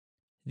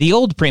The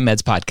Old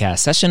Pre-Meds Podcast,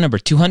 session number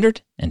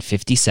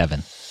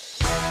 257.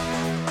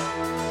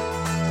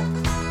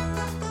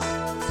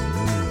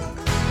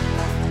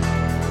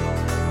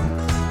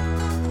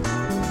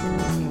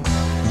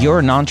 You're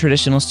a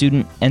non-traditional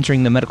student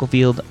entering the medical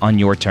field on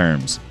your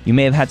terms. You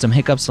may have had some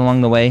hiccups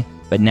along the way,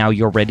 but now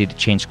you're ready to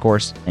change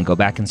course and go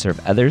back and serve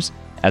others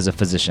as a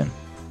physician.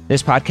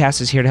 This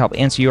podcast is here to help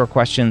answer your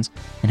questions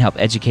and help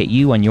educate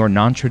you on your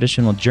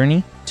non-traditional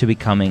journey to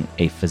becoming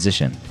a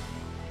physician.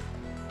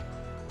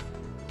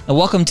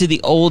 Welcome to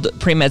the Old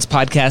Pre-Meds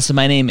Podcast.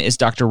 My name is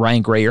Dr.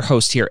 Ryan Gray, your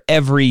host here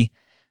every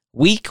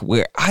week,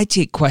 where I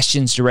take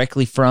questions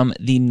directly from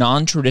the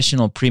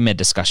non-traditional pre-med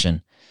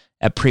discussion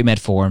at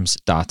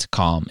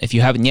premedforums.com. If you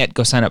haven't yet,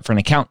 go sign up for an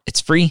account.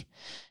 It's free,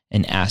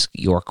 and ask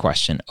your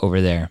question over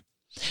there.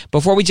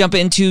 Before we jump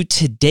into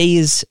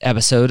today's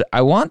episode,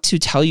 I want to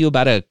tell you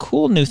about a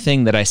cool new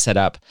thing that I set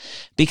up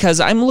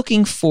because I'm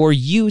looking for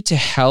you to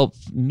help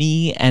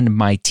me and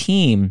my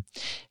team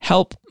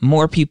help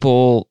more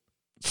people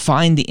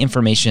find the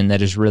information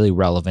that is really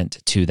relevant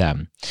to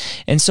them.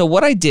 And so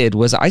what I did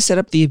was I set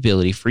up the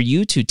ability for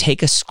you to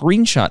take a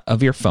screenshot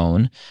of your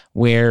phone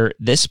where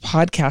this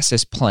podcast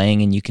is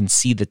playing and you can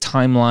see the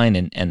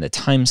timeline and the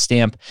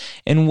timestamp.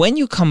 And when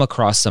you come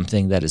across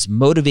something that is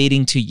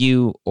motivating to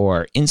you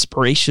or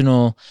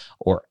inspirational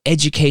or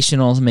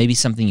educational, maybe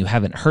something you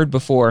haven't heard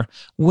before,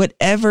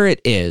 whatever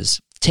it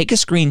is, take a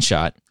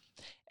screenshot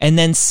and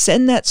then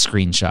send that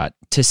screenshot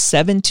to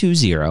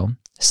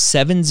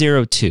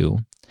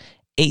 720-702-8018.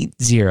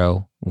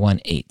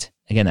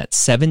 Again,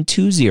 that's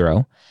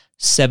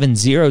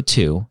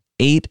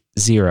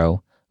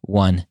 720-702-8018.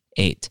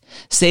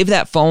 Save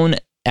that phone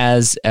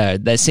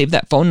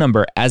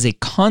number as a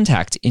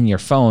contact in your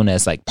phone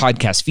as like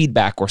podcast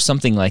feedback or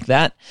something like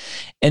that.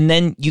 And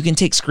then you can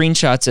take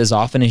screenshots as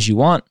often as you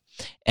want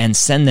and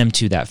send them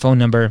to that phone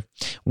number.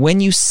 When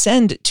you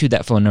send to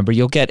that phone number,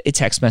 you'll get a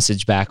text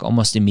message back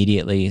almost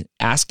immediately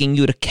asking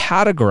you to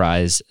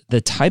categorize the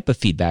type of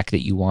feedback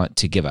that you want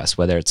to give us,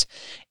 whether it's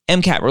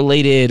MCAT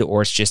related,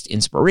 or it's just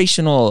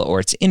inspirational, or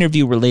it's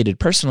interview related,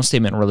 personal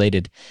statement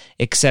related,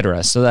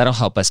 etc. So that'll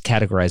help us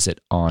categorize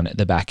it on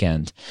the back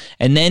end.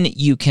 And then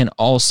you can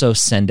also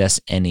send us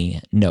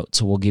any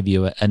notes. We'll give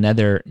you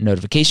another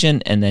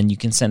notification, and then you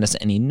can send us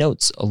any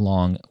notes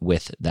along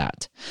with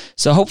that.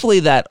 So hopefully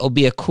that'll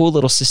be a cool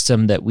little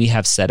system that we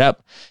have set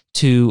up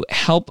to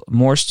help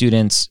more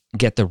students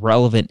get the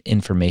relevant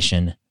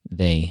information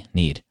they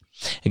need.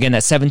 Again,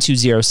 that's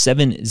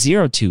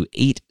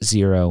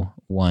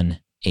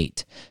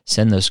 720-702-8018.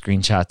 Send those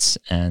screenshots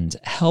and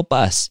help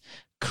us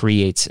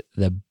create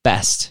the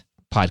best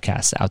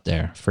podcast out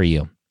there for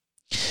you.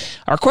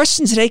 Our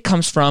question today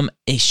comes from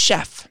a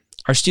chef.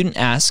 Our student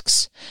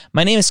asks,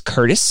 my name is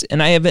Curtis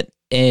and I have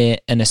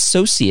an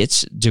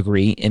associate's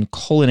degree in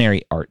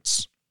culinary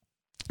arts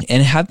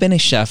and have been a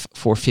chef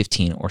for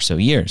 15 or so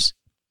years.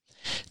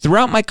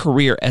 Throughout my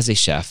career as a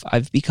chef,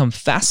 I've become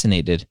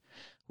fascinated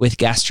with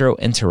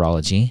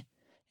gastroenterology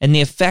and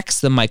the effects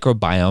the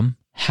microbiome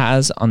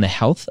has on the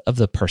health of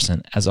the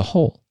person as a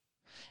whole.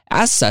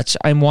 As such,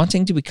 I'm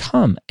wanting to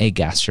become a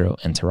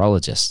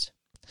gastroenterologist.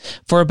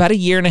 For about a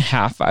year and a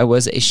half, I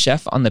was a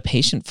chef on the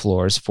patient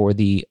floors for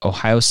the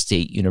Ohio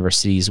State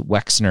University's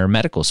Wexner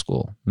Medical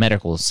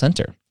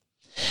Center.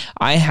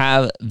 I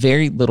have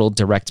very little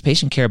direct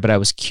patient care, but I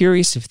was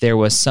curious if there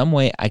was some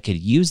way I could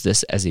use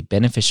this as a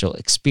beneficial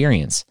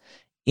experience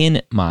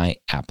in my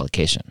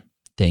application.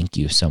 Thank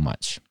you so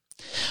much.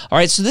 All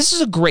right, so this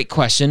is a great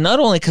question, not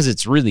only because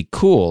it's really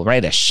cool,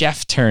 right? A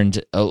chef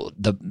turned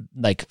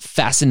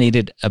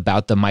fascinated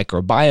about the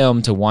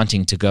microbiome to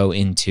wanting to go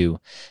into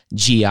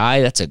GI.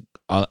 That's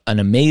an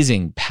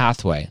amazing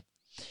pathway.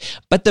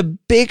 But the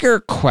bigger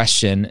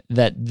question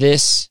that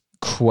this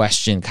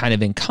question kind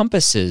of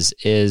encompasses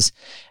is,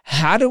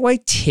 how do I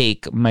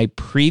take my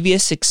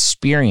previous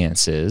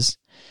experiences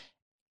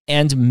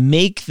and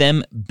make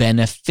them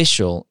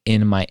beneficial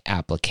in my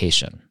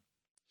application?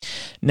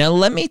 Now,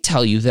 let me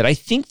tell you that I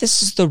think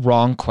this is the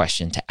wrong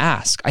question to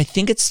ask. I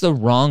think it's the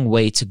wrong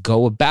way to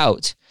go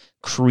about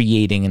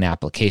creating an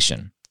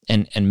application.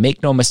 And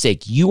make no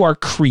mistake, you are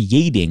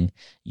creating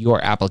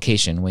your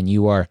application when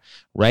you are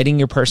writing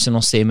your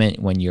personal statement,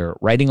 when you're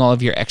writing all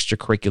of your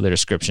extracurricular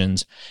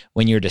descriptions,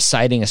 when you're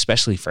deciding,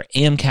 especially for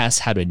AMCAS,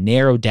 how to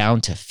narrow down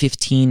to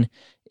 15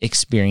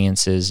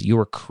 experiences. You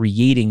are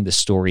creating the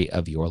story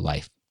of your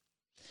life.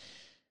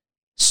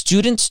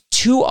 Students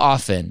too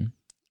often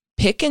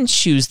pick and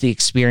choose the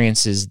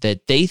experiences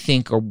that they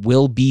think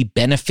will be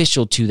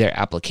beneficial to their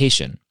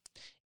application,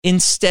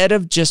 instead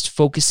of just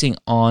focusing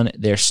on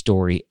their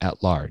story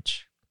at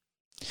large.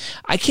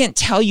 I can't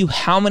tell you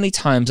how many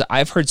times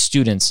I've heard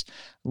students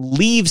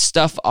leave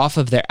stuff off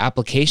of their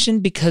application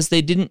because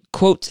they didn't,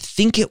 quote,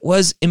 think it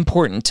was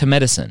important to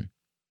medicine.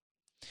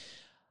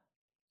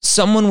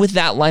 Someone with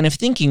that line of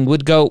thinking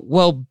would go,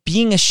 well,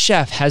 being a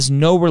chef has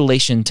no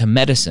relation to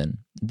medicine,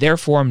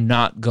 therefore I'm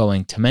not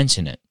going to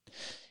mention it.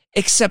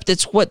 Except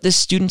it's what this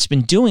student's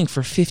been doing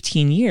for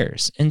 15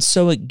 years. And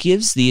so it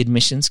gives the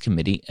admissions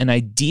committee an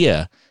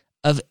idea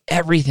of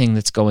everything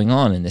that's going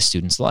on in this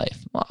student's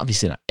life. Well,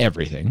 obviously not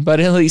everything, but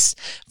at least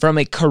from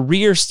a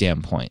career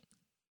standpoint.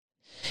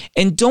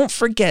 And don't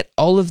forget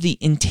all of the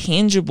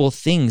intangible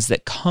things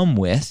that come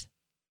with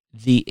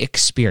the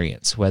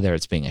experience, whether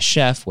it's being a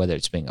chef, whether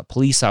it's being a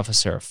police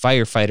officer, a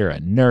firefighter, a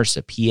nurse,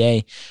 a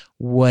PA,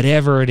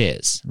 whatever it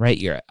is, right?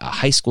 You're a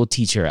high school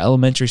teacher,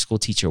 elementary school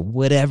teacher,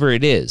 whatever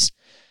it is.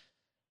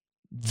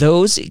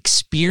 Those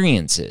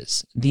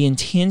experiences, the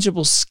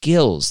intangible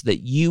skills that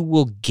you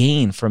will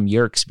gain from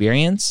your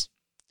experience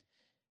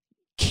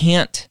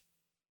can't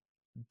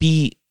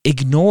be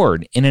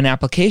ignored in an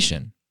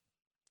application.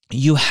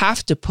 You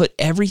have to put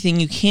everything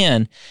you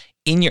can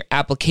in your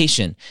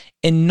application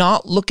and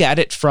not look at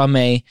it from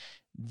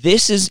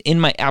this is in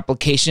my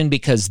application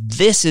because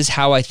this is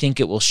how I think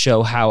it will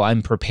show how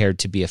I'm prepared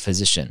to be a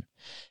physician.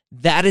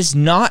 That is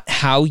not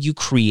how you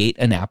create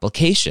an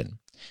application.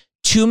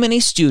 Too many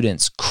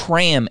students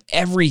cram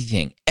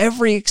everything,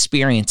 every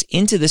experience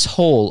into this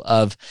hole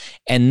of,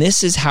 and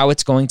this is how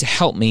it's going to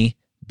help me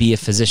be a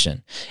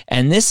physician.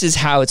 And this is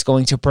how it's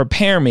going to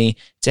prepare me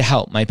to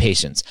help my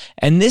patients.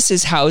 And this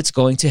is how it's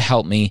going to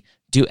help me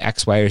do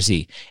X, Y, or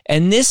Z.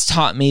 And this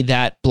taught me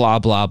that blah,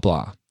 blah,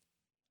 blah.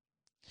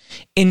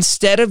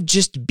 Instead of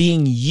just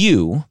being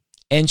you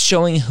and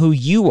showing who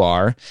you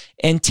are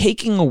and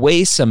taking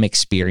away some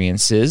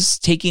experiences,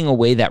 taking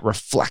away that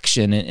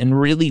reflection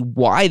and really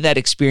why that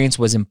experience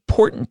was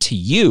important to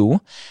you,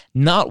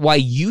 not why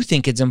you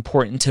think it's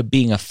important to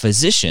being a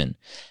physician.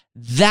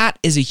 That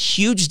is a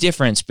huge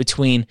difference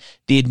between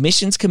the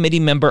admissions committee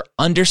member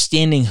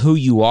understanding who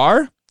you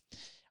are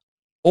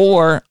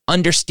or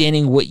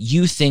understanding what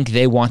you think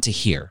they want to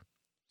hear.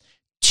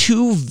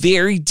 Two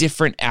very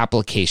different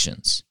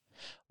applications.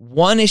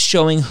 One is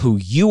showing who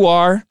you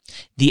are.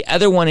 The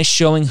other one is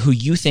showing who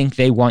you think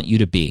they want you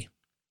to be.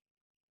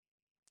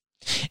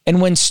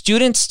 And when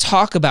students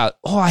talk about,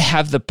 I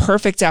have the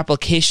perfect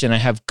application, I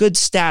have good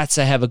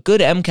stats, I have a good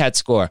MCAT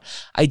score,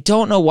 I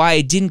don't know why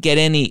I didn't get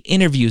any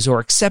interviews or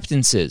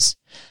acceptances,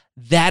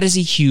 that is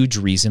a huge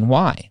reason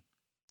why.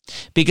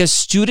 Because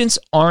students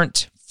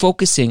aren't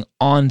focusing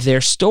on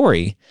their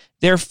story.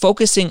 They're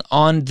focusing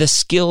on the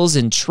skills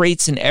and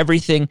traits and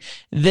everything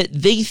that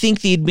they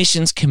think the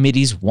admissions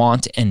committees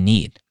want and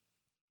need.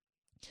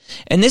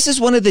 And this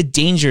is one of the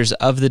dangers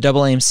of the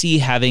AAMC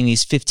having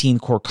these 15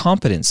 core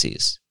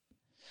competencies.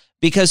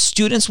 Because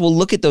students will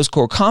look at those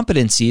core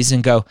competencies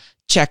and go,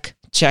 check,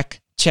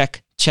 check,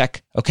 check,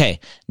 check. Okay,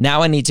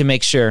 now I need to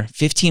make sure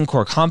 15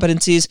 core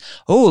competencies.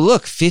 Oh,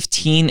 look,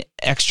 15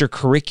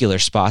 extracurricular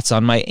spots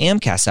on my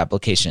AMCAS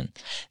application.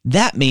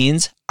 That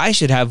means I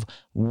should have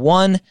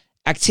one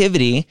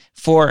activity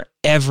for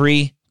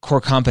every core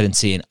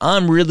competency. And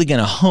I'm really going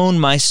to hone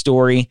my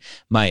story,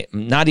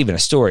 not even a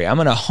story. I'm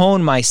going to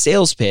hone my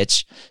sales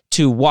pitch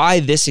to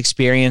why this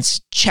experience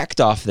checked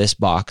off this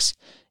box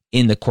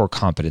in the core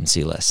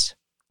competency list.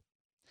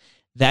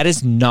 That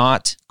is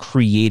not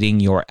creating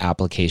your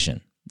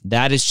application.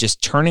 That is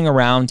just turning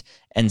around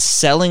and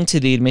selling to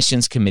the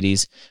admissions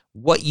committees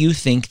what you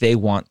think they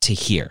want to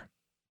hear.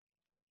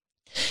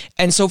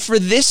 And so for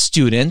this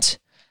student,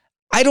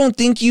 I don't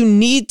think you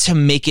need to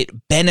make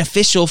it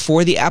beneficial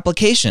for the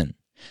application.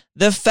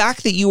 The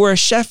fact that you were a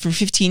chef for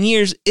 15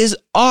 years is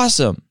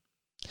awesome.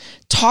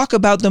 Talk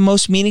about the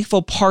most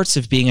meaningful parts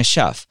of being a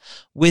chef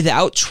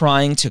without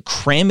trying to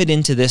cram it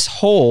into this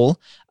hole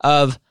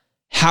of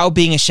how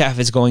being a chef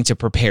is going to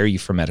prepare you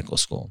for medical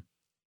school.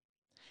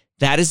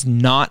 That is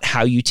not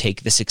how you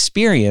take this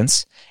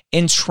experience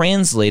and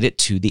translate it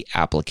to the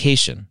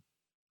application.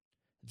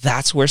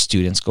 That's where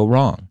students go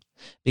wrong,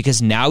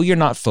 because now you're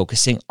not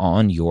focusing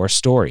on your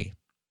story.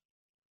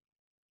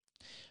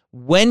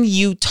 When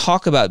you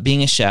talk about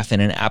being a chef in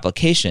an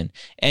application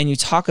and you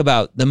talk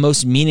about the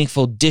most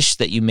meaningful dish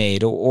that you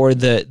made or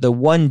the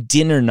one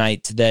dinner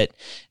night that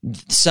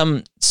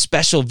some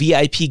special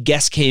VIP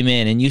guest came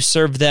in and you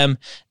served them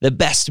the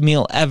best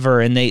meal ever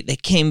and they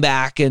came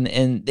back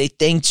and they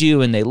thanked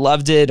you and they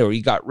loved it, or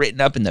you got written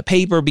up in the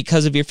paper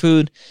because of your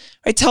food,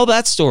 right? Tell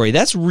that story.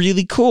 That's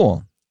really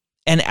cool.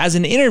 And as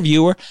an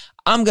interviewer,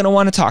 I'm going to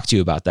want to talk to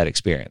you about that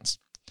experience.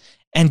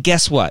 And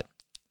guess what?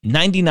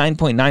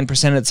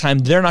 99.9% of the time,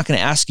 they're not going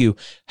to ask you,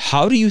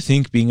 how do you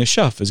think being a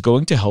chef is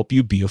going to help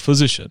you be a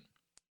physician?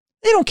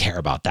 They don't care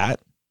about that.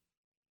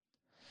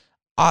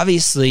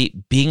 Obviously,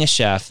 being a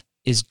chef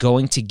is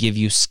going to give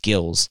you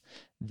skills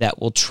that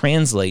will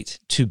translate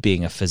to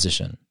being a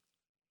physician.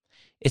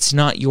 It's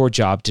not your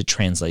job to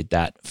translate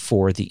that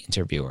for the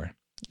interviewer.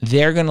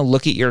 They're going to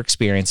look at your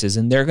experiences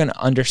and they're going to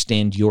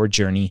understand your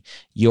journey,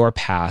 your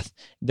path.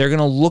 They're going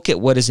to look at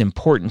what is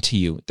important to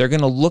you. They're going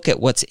to look at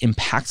what's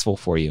impactful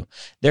for you.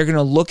 They're going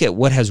to look at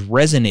what has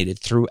resonated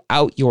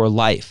throughout your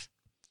life.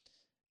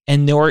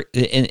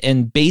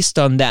 And based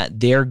on that,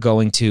 they're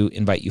going to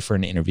invite you for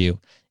an interview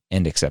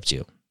and accept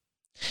you.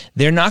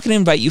 They're not going to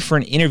invite you for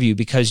an interview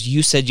because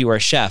you said you are a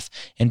chef,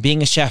 and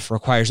being a chef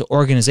requires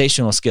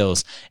organizational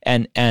skills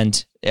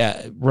and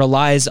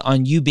relies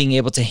on you being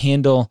able to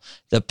handle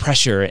the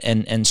pressure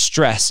and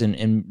stress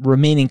and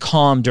remaining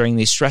calm during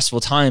these stressful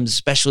times,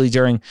 especially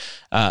during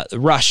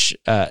rush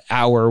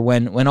hour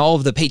when all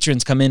of the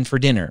patrons come in for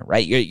dinner,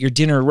 right? Your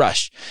dinner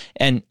rush.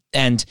 And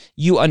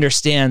you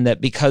understand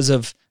that because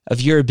of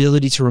your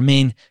ability to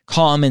remain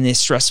calm in this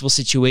stressful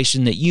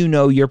situation, that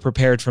you're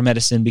prepared for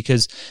medicine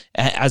because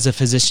as a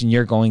physician,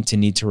 you're going to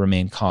need to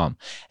remain calm.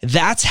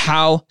 That's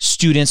how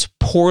students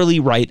poorly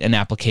write an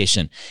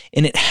application,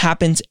 and it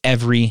happens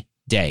every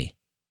day.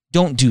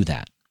 Don't do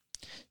that.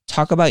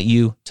 Talk about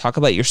you, talk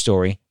about your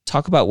story,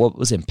 talk about what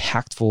was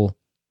impactful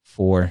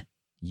for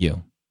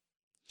you.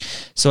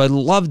 So I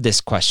love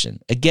this question.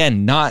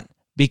 Again, not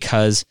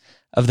because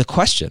of the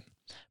question,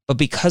 but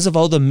because of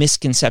all the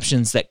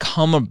misconceptions that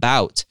come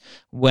about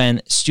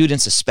when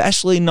students,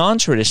 especially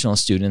non-traditional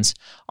students,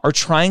 are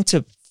trying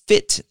to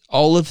fit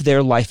all of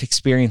their life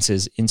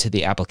experiences into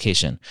the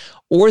application,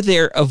 or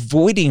they're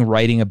avoiding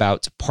writing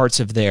about parts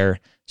of their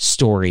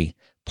story,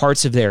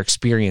 parts of their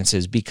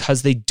experiences,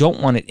 because they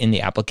don't want it in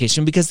the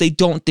application, because they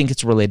don't think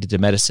it's related to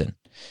medicine.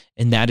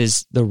 And that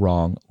is the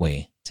wrong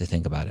way to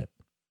think about it.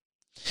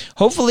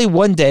 Hopefully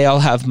one day I'll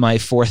have my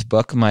fourth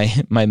book,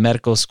 my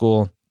medical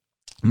school,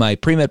 my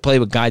Pre-Med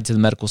Playbook Guide to the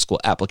Medical School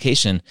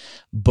Application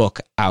book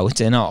out,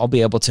 and I'll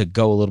be able to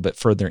go a little bit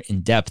further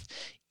in depth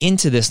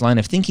into this line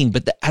of thinking.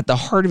 But at the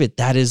heart of it,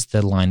 that is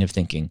the line of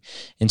thinking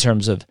in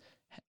terms of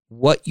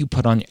what you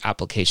put on your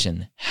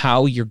application,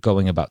 how you're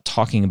going about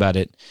talking about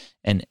it,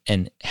 and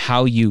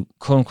how you,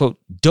 quote unquote,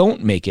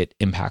 don't make it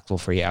impactful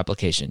for your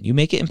application. You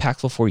make it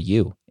impactful for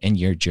you and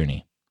your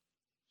journey.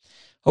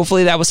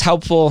 Hopefully that was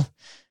helpful.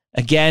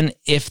 Again,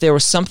 if there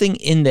was something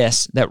in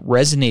this that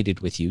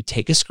resonated with you,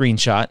 take a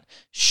screenshot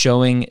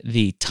showing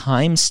the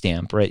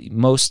timestamp, right?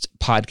 Most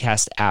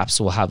podcast apps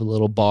will have a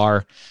little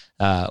bar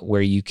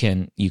where you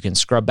can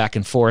scrub back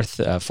and forth,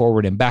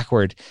 forward and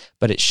backward,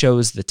 but it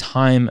shows the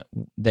time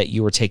that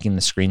you were taking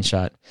the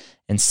screenshot,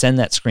 and send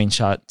that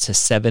screenshot to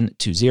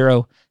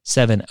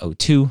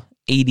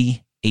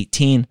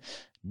 720-702-8018.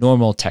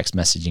 Normal text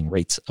messaging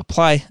rates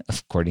apply,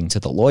 according to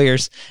the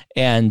lawyers,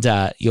 and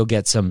you'll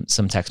get some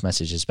text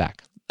messages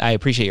back. I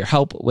appreciate your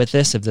help with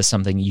this, if this is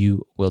something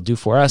you will do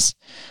for us.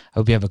 I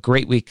hope you have a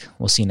great week.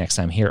 We'll see you next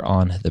time here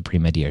on the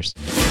Pre-Med Years.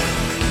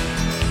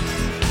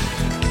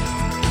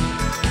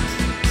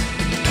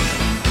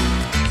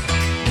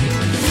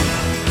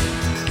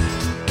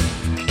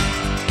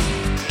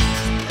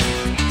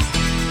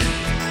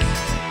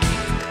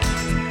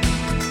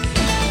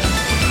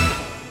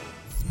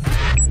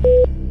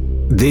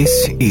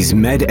 This is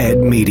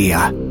MedEd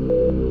Media.